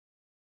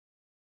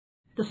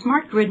The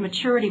Smart Grid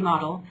Maturity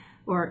Model,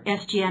 or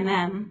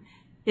SGMM,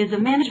 is a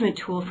management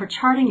tool for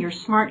charting your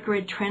smart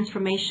grid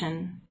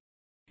transformation.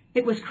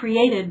 It was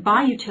created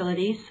by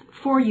utilities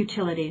for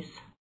utilities.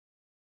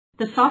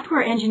 The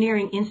Software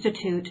Engineering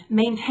Institute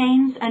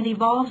maintains and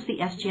evolves the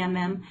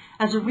SGMM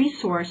as a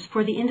resource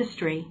for the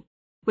industry,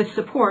 with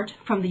support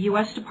from the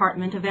U.S.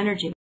 Department of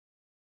Energy.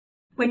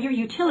 When your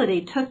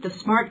utility took the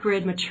Smart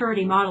Grid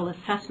Maturity Model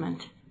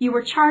assessment, you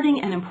were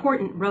charting an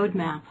important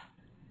roadmap.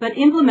 But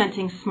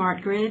implementing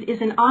Smart Grid is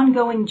an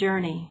ongoing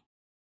journey.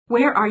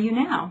 Where are you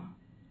now?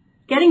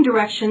 Getting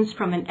directions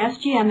from an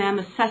SGMM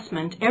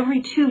assessment every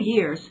 2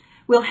 years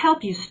will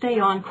help you stay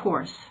on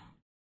course.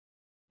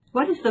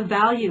 What is the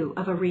value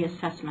of a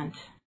reassessment?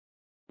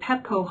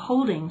 Pepco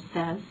Holdings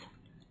says,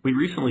 "We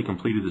recently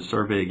completed the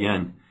survey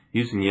again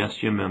using the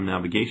SGMM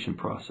navigation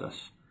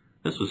process.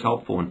 This was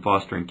helpful in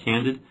fostering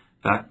candid,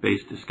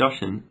 fact-based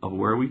discussion of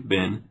where we've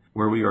been,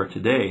 where we are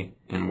today,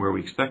 and where we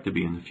expect to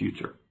be in the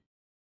future."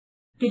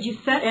 Did you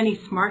set any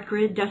smart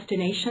grid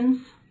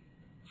destinations?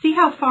 See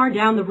how far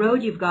down the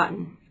road you've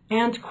gotten,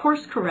 and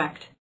course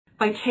correct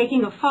by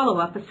taking a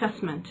follow-up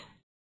assessment.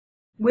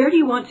 Where do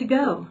you want to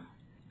go?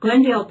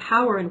 Glendale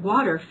Power and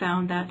Water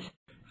found that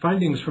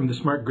findings from the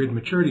Smart Grid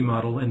Maturity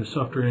Model and the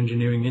Software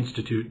Engineering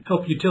Institute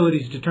help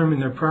utilities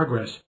determine their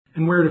progress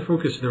and where to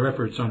focus their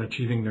efforts on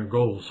achieving their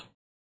goals.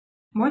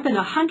 more than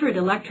 100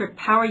 electric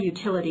power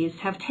utilities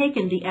have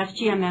taken the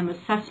SGMM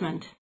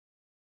assessment.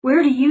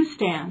 Where do you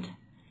stand?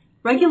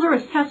 Regular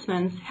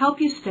assessments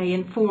help you stay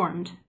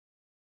informed.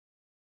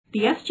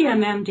 The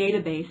SGMM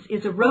database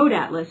is a road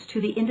atlas to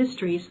the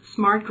industry's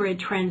smart grid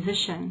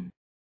transition.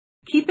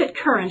 Keep it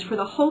current for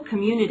the whole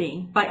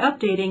community by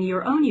updating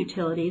your own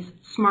utility's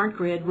smart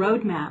grid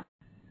roadmap.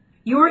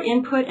 Your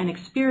input and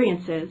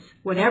experiences,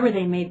 whatever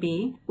they may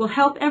be, will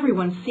help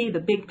everyone see the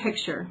big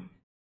picture.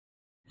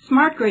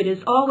 Smart grid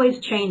is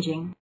always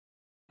changing.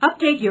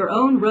 Update your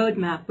own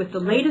roadmap with the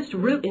latest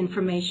route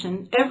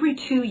information every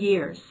 2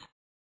 years.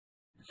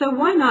 So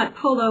why not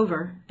pull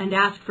over and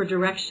ask for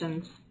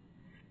directions?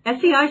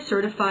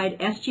 SEI-certified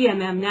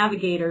SGMM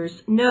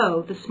navigators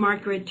know the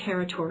smart grid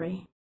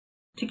territory.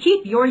 To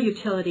keep your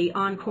utility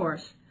on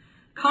course,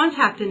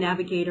 contact a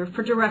navigator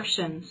for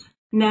directions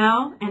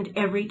now and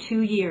every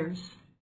 2 years.